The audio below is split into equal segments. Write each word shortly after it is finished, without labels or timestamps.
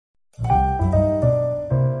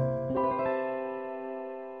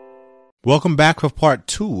Welcome back for part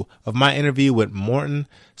 2 of my interview with Morten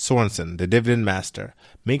Sorensen, the Dividend Master.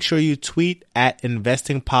 Make sure you tweet at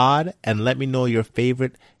InvestingPod and let me know your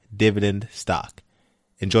favorite dividend stock.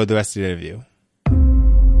 Enjoy the rest of the interview.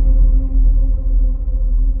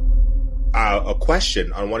 A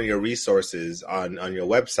question on one of your resources on your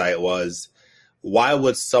website was, why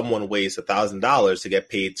would someone waste $1,000 to get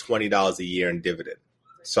paid $20 a year in dividend?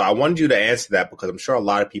 So I wanted you to answer that because I'm sure a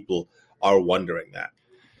lot of people are wondering that.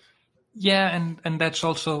 Yeah, and that's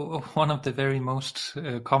also one of the very most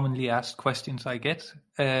commonly asked questions I get.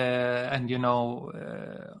 On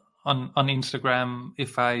Instagram,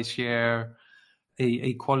 if I share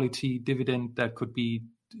a quality dividend that could be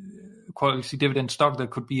quality dividend stock that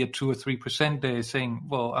could be at 2 or 3%, they're saying,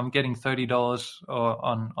 well, I'm getting $30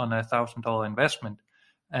 on $1,000 investment.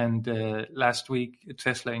 And last week,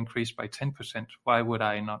 Tesla increased by 10%. Why would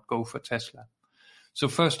I not go for Tesla? So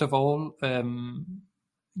first of all,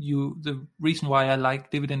 the reason why I like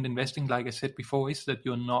dividend investing, like I said before, is that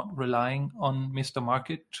you're not relying on Mr.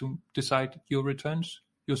 Market to decide your returns.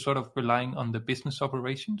 You're sort of relying on the business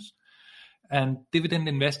operations. And dividend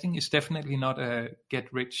investing is definitely not a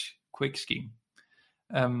get-rich-quick scheme.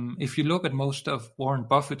 If you look at most of Warren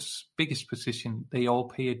Buffett's biggest position, they all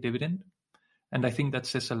pay a dividend. And I think that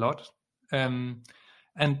says a lot. And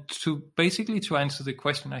to answer the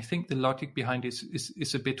question, I think the logic behind it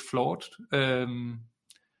is a bit flawed.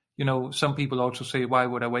 Some people also say, why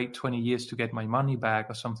would I wait 20 years to get my money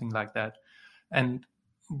back or something like that? And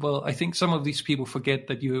well, I think some of these people forget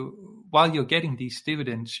that while you're getting these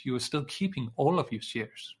dividends, you are still keeping all of your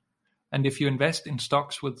shares. And if you invest in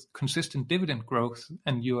stocks with consistent dividend growth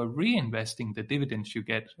and you are reinvesting the dividends you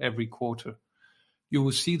get every quarter, you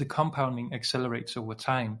will see the compounding accelerates over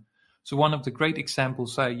time. So one of the great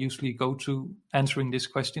examples I usually go to answering this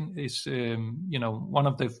question is, one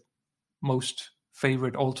of the most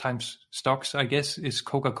favorite all-time stocks, I guess, is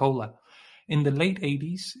Coca-Cola. In the late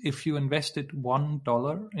 80s, if you invested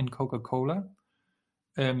 $1 in Coca-Cola,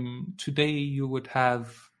 today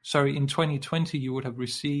in 2020, you would have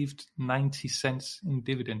received 90 cents in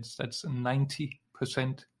dividends. That's a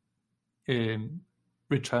 90%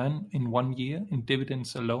 return in 1 year in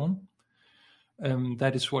dividends alone.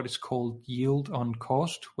 That is what is called yield on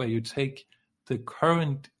cost, where you take the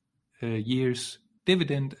current year's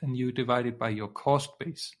dividend and you divide it by your cost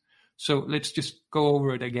base. So let's just go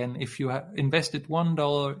over it again. If you invested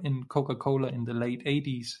 $1 in Coca-Cola in the late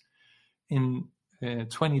 80s, in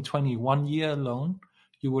 2020, 1 year alone,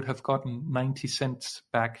 you would have gotten 90 cents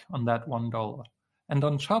back on that $1. And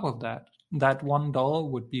on top of that, that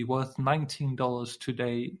 $1 would be worth $19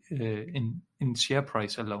 today in share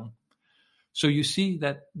price alone. So you see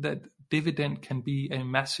that dividend can be a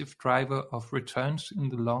massive driver of returns in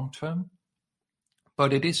the long term.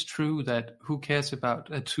 But it is true that who cares about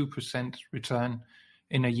a 2% return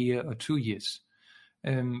in a year or 2 years?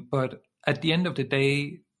 But at the end of the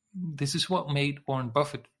day, this is what made Warren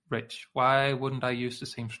Buffett rich. Why wouldn't I use the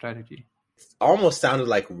same strategy? Almost sounded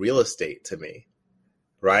like real estate to me,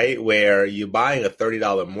 right? Where you're buying a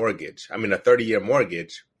 $30 mortgage, a 30-year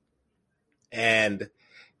mortgage, and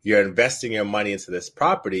you're investing your money into this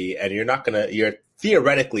property, and you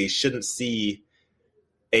theoretically shouldn't see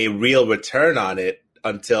a real return on it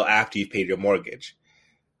until after you've paid your mortgage,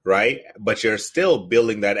 right? But you're still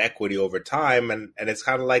building that equity over time, and it's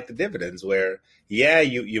kind of like the dividends where,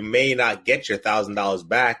 you may not get your $1,000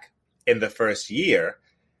 back in the first year,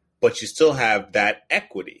 but you still have that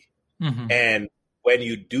equity. Mm-hmm. And when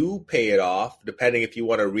you do pay it off, depending if you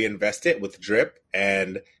want to reinvest it with drip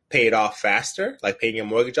and pay it off faster, like paying your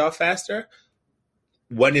mortgage off faster,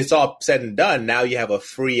 when it's all said and done, now you have a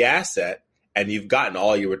free asset and you've gotten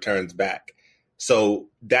all your returns back. So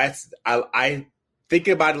I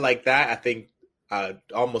thinking about it like that, I think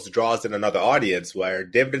almost draws in another audience where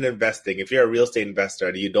dividend investing, if you're a real estate investor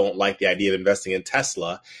and you don't like the idea of investing in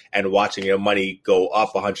Tesla and watching your money go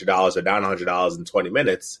up $100 or down $100 in 20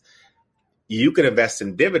 minutes, you can invest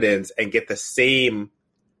in dividends and get the same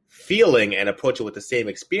feeling and approach it with the same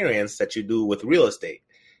experience that you do with real estate,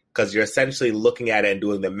 because you're essentially looking at it and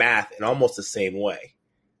doing the math in almost the same way,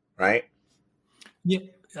 right? Yeah,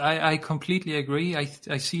 I completely agree.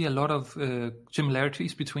 I see a lot of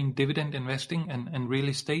similarities between dividend investing and real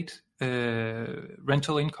estate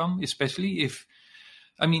rental income, especially if,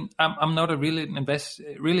 I'm not a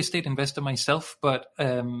real estate investor myself, but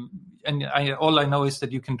all I know is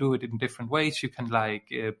that you can do it in different ways. You can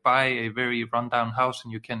buy a very rundown house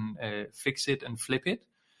and you can fix it and flip it.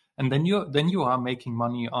 And then you are making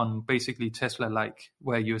money on basically Tesla,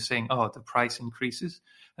 where you're saying, the price increases.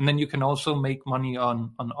 And then you can also make money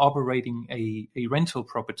on operating a rental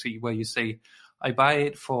property where you say, I buy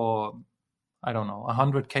it for I don't know,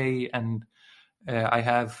 100K, and I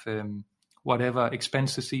have whatever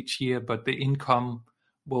expenses each year, but the income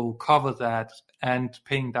will cover that and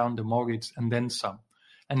paying down the mortgage and then some.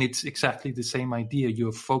 And it's exactly the same idea.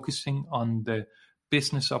 You're focusing on the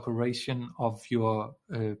business operation of your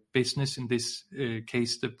business, in this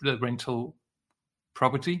case, the rental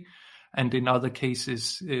property. And in other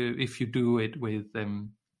cases, if you do it with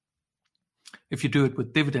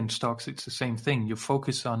dividend stocks, it's the same thing. You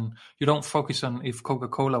don't focus on if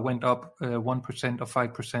Coca-Cola went up 1% or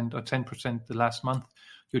 5% or 10% the last month.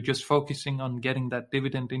 You're just focusing on getting that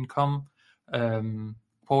dividend income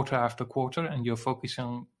quarter after quarter, and you're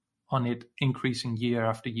focusing on it increasing year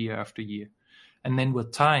after year after year. And then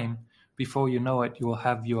with time, before you know it, you will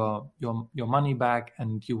have your money back,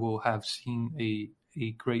 and you will have seen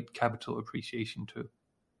a great capital appreciation too.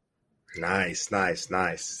 Nice.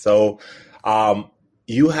 So,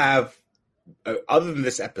 you have, other than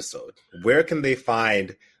this episode, where can they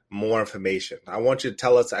find more information? I want you to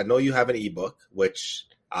tell us. I know you have an ebook, which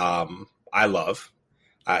I love.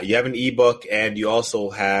 You have an ebook, and you also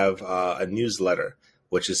have a newsletter,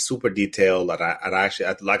 which is super detailed. And I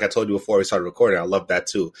actually, like I told you before we started recording, I love that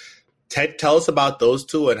too. Tell us about those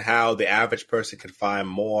two and how the average person can find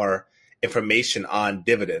more information on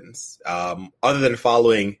dividends, other than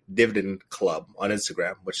following Dividend Club on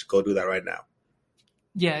Instagram, which go do that right now.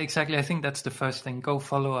 Yeah, exactly. I think that's the first thing. Go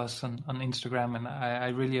follow us on Instagram, and I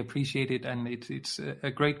really appreciate it. And it's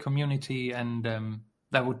a great community, and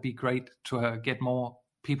that would be great to get more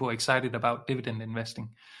people excited about dividend investing.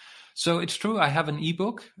 So it's true, I have an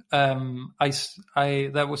ebook. That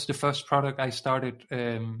was the first product I started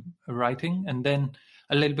writing, and then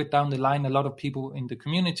a little bit down the line, a lot of people in the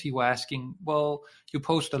community were asking, well, you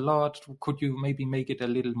post a lot, could you maybe make it a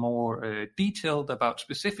little more detailed about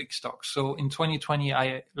specific stocks? So in 2020,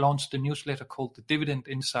 I launched a newsletter called the Dividend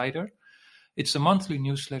Insider. It's a monthly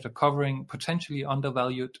newsletter covering potentially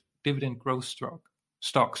undervalued dividend growth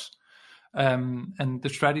stocks. And the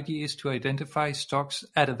strategy is to identify stocks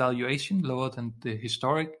at a valuation lower than the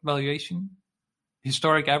historic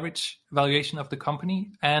average valuation of the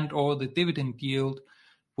company, and or the dividend yield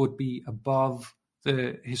would be above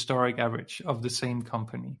the historic average of the same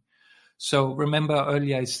company. So remember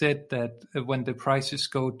earlier I said that when the prices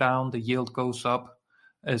go down, the yield goes up.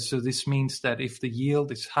 So this means that if the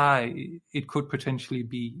yield is high, it could potentially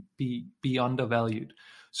be undervalued.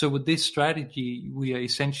 So with this strategy, we are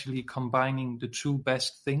essentially combining the two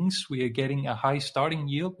best things. We are getting a high starting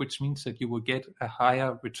yield, which means that you will get a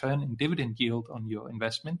higher return in dividend yield on your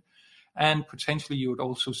investment. And potentially you would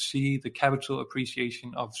also see the capital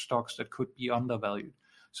appreciation of stocks that could be undervalued.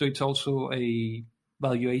 So it's also a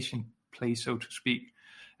valuation play, so to speak.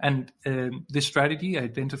 And this strategy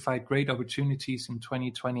identified great opportunities in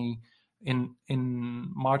 2020. In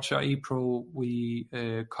March or April, we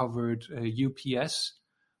covered UPS.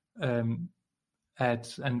 At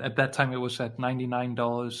that time it was at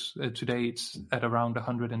 $99. Today it's at around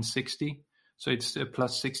 $160. So it's a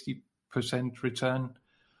plus 60% return.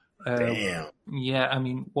 Damn. Yeah, I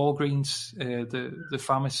mean Walgreens, the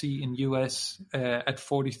pharmacy in US at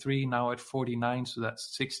 43, now at 49, so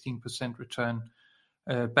that's 16% return.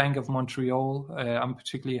 Bank of Montreal, I'm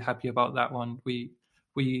particularly happy about that one.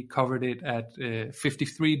 We covered it at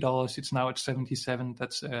 $53. It's now at 77.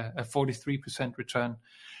 That's a 43% return.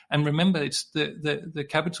 And remember, it's the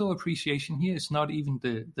capital appreciation here is not even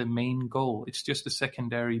the main goal. It's just a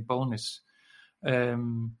secondary bonus.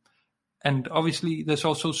 And obviously, there's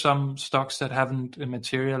also some stocks that haven't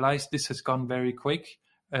materialized. This has gone very quick.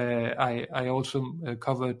 I also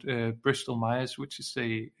covered Bristol Myers, which is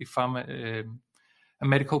a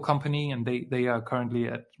medical company, and they are currently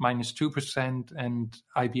at minus 2%, and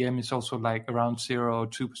IBM is also like around 0 or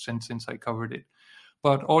 2% since I covered it.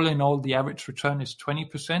 But all in all, the average return is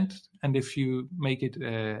 20, and if you make it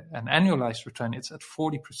an annualized return, it's at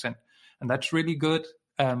 40%, and that's really good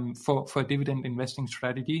for a dividend investing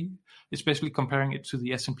strategy, especially comparing it to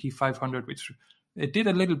the S&P 500, which it did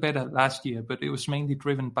a little better last year, but it was mainly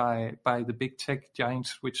driven by the big tech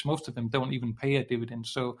giants, which most of them don't even pay a dividend.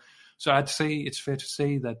 So I'd say it's fair to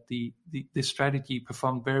say that this strategy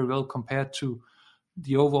performed very well compared to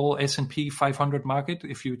the overall S&P 500 market,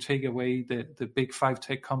 if you take away the big 5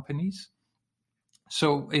 tech companies.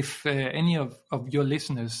 So if any of your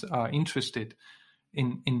listeners are interested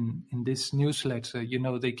in this newsletter,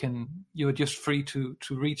 you're just free to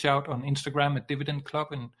reach out on Instagram at Dividend Club,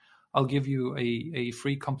 and I'll give you a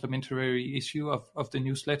free complimentary issue of the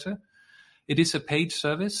newsletter. It is a paid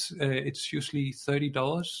service. It's usually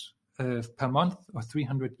 $30 per month or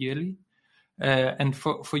 $300 yearly. And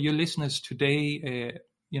for your listeners today,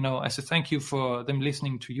 as a thank you for them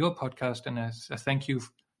listening to your podcast, and as a thank you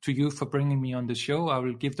to you for bringing me on the show, I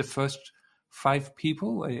will give the first 5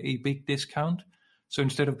 people a big discount. So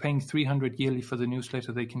instead of paying $300 yearly for the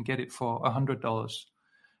newsletter, they can get it for $100.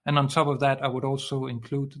 And on top of that, I would also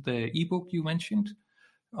include the ebook you mentioned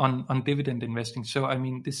on dividend investing. So I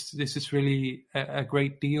mean, this is really a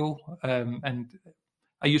great deal, and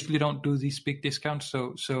I usually don't do these big discounts.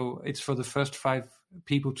 So it's for the first 5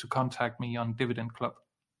 people to contact me on Dividend Club.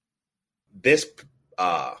 This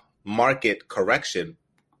market correction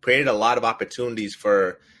created a lot of opportunities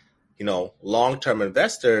for, long-term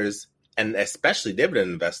investors and especially dividend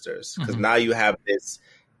investors, because now you have this,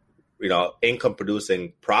 income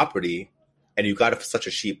producing property, and you got it for such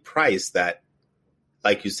a cheap price that,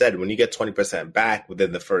 like you said, when you get 20% back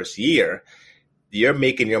within the first year, you're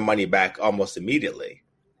making your money back almost immediately.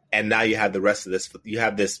 And now you have the rest of this, you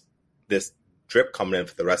have this drip coming in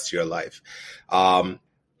for the rest of your life.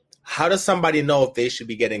 How does somebody know if they should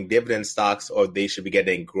be getting dividend stocks or they should be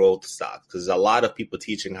getting growth stocks? Because there's a lot of people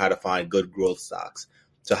teaching how to find good growth stocks.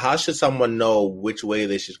 So how should someone know which way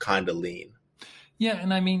they should kind of lean? Yeah,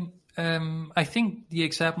 and I mean, I think the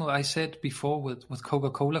example I said before with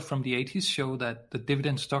Coca-Cola from the 80s show that the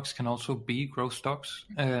dividend stocks can also be growth stocks.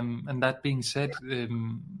 And that being said,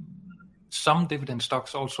 some dividend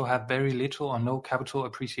stocks also have very little or no capital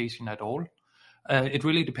appreciation at all. It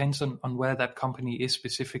really depends on where that company is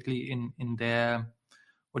specifically in their,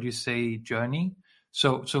 journey.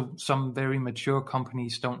 So some very mature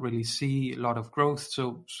companies don't really see a lot of growth.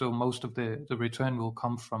 So most of the return will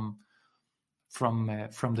come from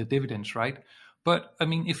the dividends, right? But I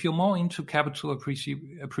mean, if you're more into capital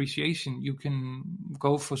appreciation, you can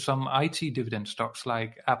go for some IT dividend stocks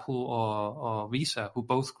like Apple or Visa, who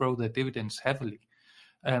both grow their dividends heavily.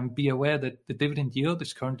 Be aware that the dividend yield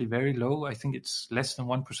is currently very low. I think it's less than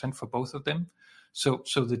 1% for both of them. So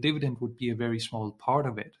the dividend would be a very small part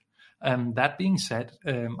of it. That being said,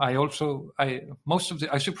 I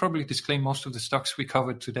should probably disclaim most of the stocks we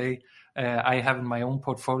covered today I have in my own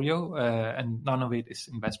portfolio, and none of it is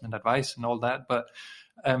investment advice and all that. But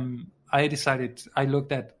I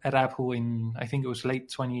looked at Apple in, I think it was late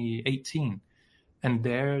 2018, and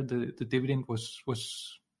there the dividend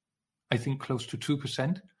was I think close to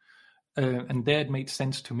 2%, and there it made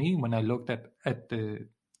sense to me when I looked at the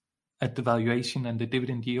valuation and the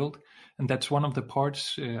dividend yield. And that's one of the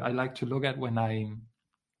parts I like to look at when I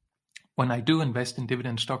do invest in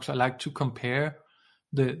dividend stocks. I like to compare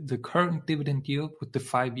the current dividend yield with the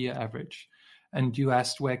 5-year average. And you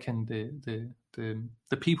asked where can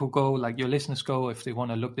the people go, like your listeners go, if they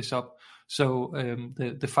want to look this up. So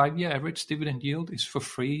the 5-year average dividend yield is for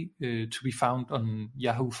free to be found on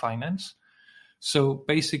Yahoo Finance. So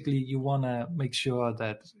basically, you want to make sure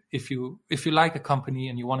that if you like a company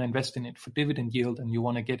and you want to invest in it for dividend yield and you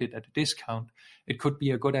want to get it at a discount, it could be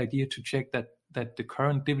a good idea to check that the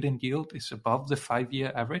current dividend yield is above the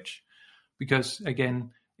 5-year average. Because again,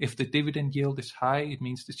 if the dividend yield is high, it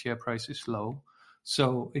means the share price is low.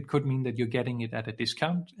 So it could mean that you're getting it at a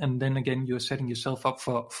discount. And then again, you're setting yourself up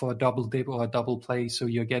for a double dip or a double play. So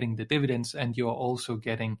you're getting the dividends and you're also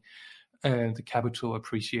getting the capital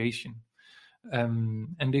appreciation.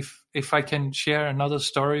 And if I can share another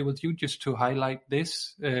story with you just to highlight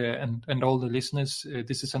this and all the listeners,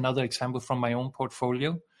 this is another example from my own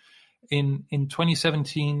portfolio. In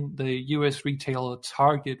 2017, the US retailer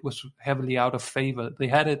Target was heavily out of favor. They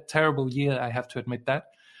had a terrible year, I have to admit that.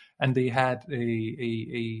 And they had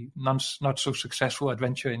a not so successful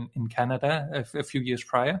adventure in Canada a few years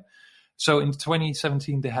prior. So in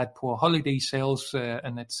 2017, they had poor holiday sales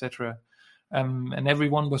and etc. And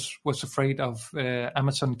everyone was afraid of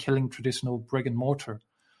Amazon killing traditional brick and mortar.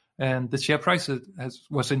 And the share price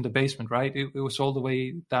was in the basement, right? It was all the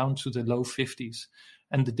way down to the low 50s.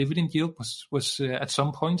 And the dividend yield was at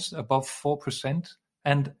some points above 4%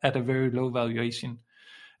 and at a very low valuation.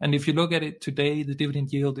 And if you look at it today, the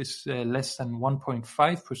dividend yield is less than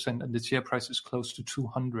 1.5% and the share price is close to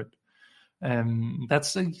 200.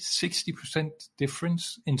 That's a 60%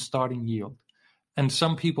 difference in starting yield. And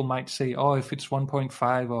some people might say, oh, if it's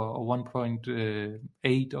 1.5 or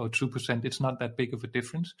 1.8 or 2%, it's not that big of a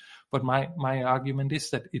difference. But my argument is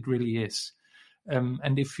that it really is.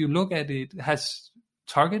 And if you look at it, has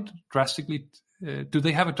Target drastically, do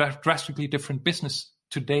they have a drastically different business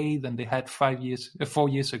today than they had 4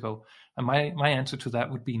 years ago? And my answer to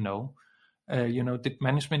that would be no. Did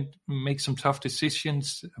management make some tough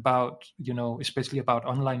decisions about, especially about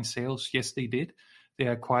online sales? Yes, they did. They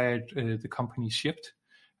acquired the company Shipped,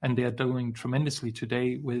 and they are doing tremendously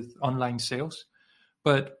today with online sales.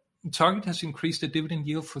 But Target has increased the dividend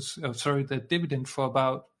yield the dividend for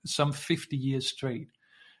about some 50 years straight.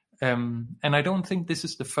 And I don't think this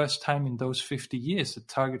is the first time in those 50 years that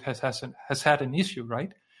Target has had an issue,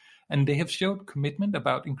 right? And they have showed commitment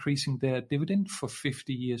about increasing their dividend for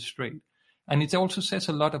 50 years straight. And it also says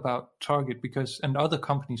a lot about Target and other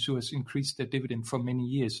companies who has increased their dividend for many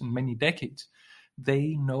years and many decades.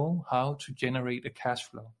 They know how to generate a cash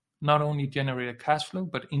flow. Not only generate a cash flow,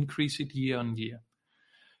 but increase it year on year.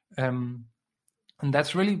 And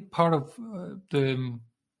that's really part of the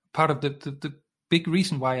big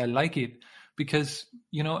reason why I like it, because,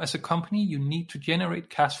 as a company, you need to generate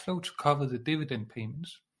cash flow to cover the dividend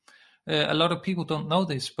payments. A lot of people don't know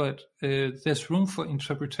this, but there's room for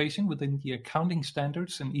interpretation within the accounting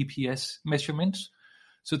standards and EPS measurements.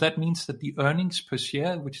 So that means that the earnings per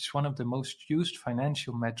share, which is one of the most used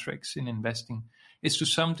financial metrics in investing, is to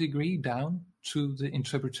some degree down to the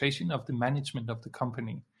interpretation of the management of the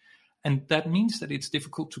company. And that means that it's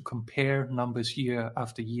difficult to compare numbers year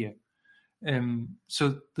after year.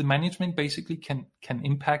 So the management basically can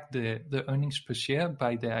impact the earnings per share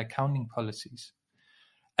by their accounting policies.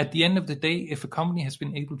 At the end of the day, if a company has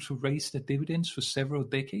been able to raise their dividends for several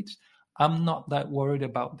decades, I'm not that worried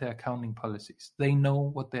about their accounting policies. They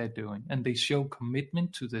know what they're doing, and they show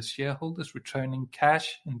commitment to their shareholders, returning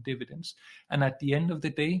cash and dividends. And at the end of the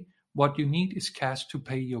day, what you need is cash to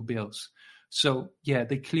pay your bills. So yeah,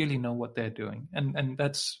 they clearly know what they're doing. And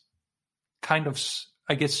that's kind of,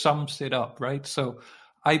 I guess, sums it up, right? So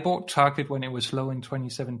I bought Target when it was low in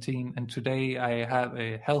 2017, and today I have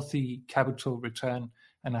a healthy capital return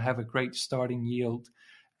and I have a great starting yield.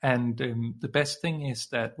 And the best thing is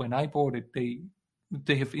that when I bought it,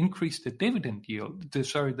 they have increased the dividend yield,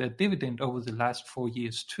 their dividend over the last 4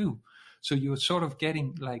 years too. So you're sort of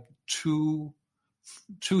getting like two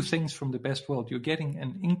things from the best world. You're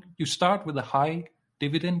getting you start with a high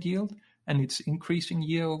dividend yield, and it's increasing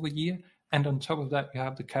year over year. And on top of that, you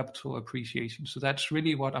have the capital appreciation. So that's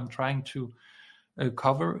really what I'm trying to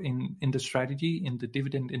cover in the strategy, in the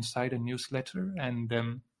Dividend Insider newsletter.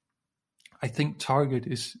 And I think Target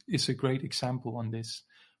is a great example on this,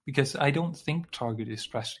 because I don't think Target is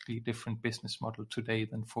drastically different business model today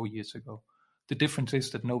than 4 years ago. The difference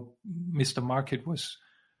is that Mr. Market was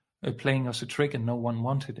playing us a trick and no one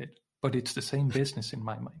wanted it, but it's the same business in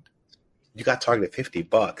my mind. You got Target at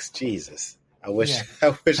 $50. Jesus. I wish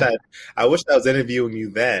I was interviewing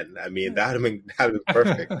you then. I mean, that would have been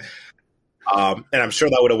perfect. And I'm sure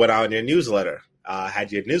that would have went out in your newsletter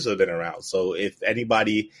had your newsletter been around. So if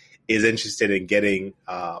anybody is interested in getting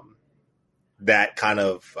that kind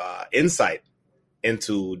of insight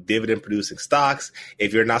into dividend producing stocks,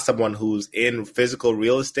 if you're not someone who's in physical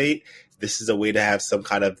real estate, this is a way to have some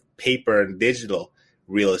kind of paper and digital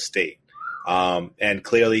real estate. And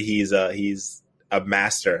clearly he's a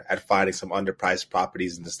master at finding some underpriced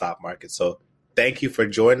properties in the stock market. So thank you for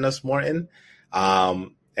joining us, Morten.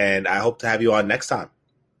 And I hope to have you on next time.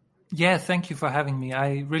 Yeah, thank you for having me.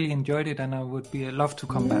 I really enjoyed it, and I would love to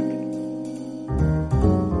come back.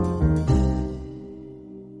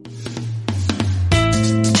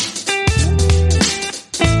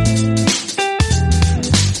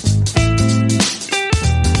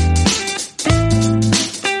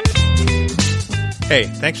 Hey,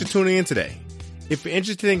 thanks for tuning in today. If you're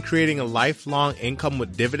interested in creating a lifelong income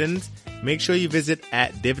with dividends, make sure you visit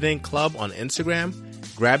 @DividendClub on Instagram,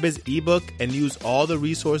 grab his ebook, and use all the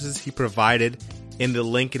resources he provided in the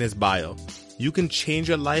link in his bio. You can change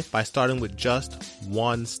your life by starting with just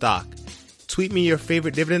one stock. Tweet me your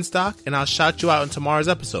favorite dividend stock, and I'll shout you out in tomorrow's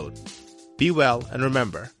episode. Be well, and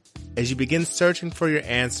remember, as you begin searching for your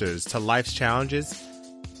answers to life's challenges,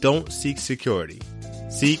 don't seek security.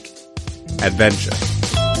 Seek adventure.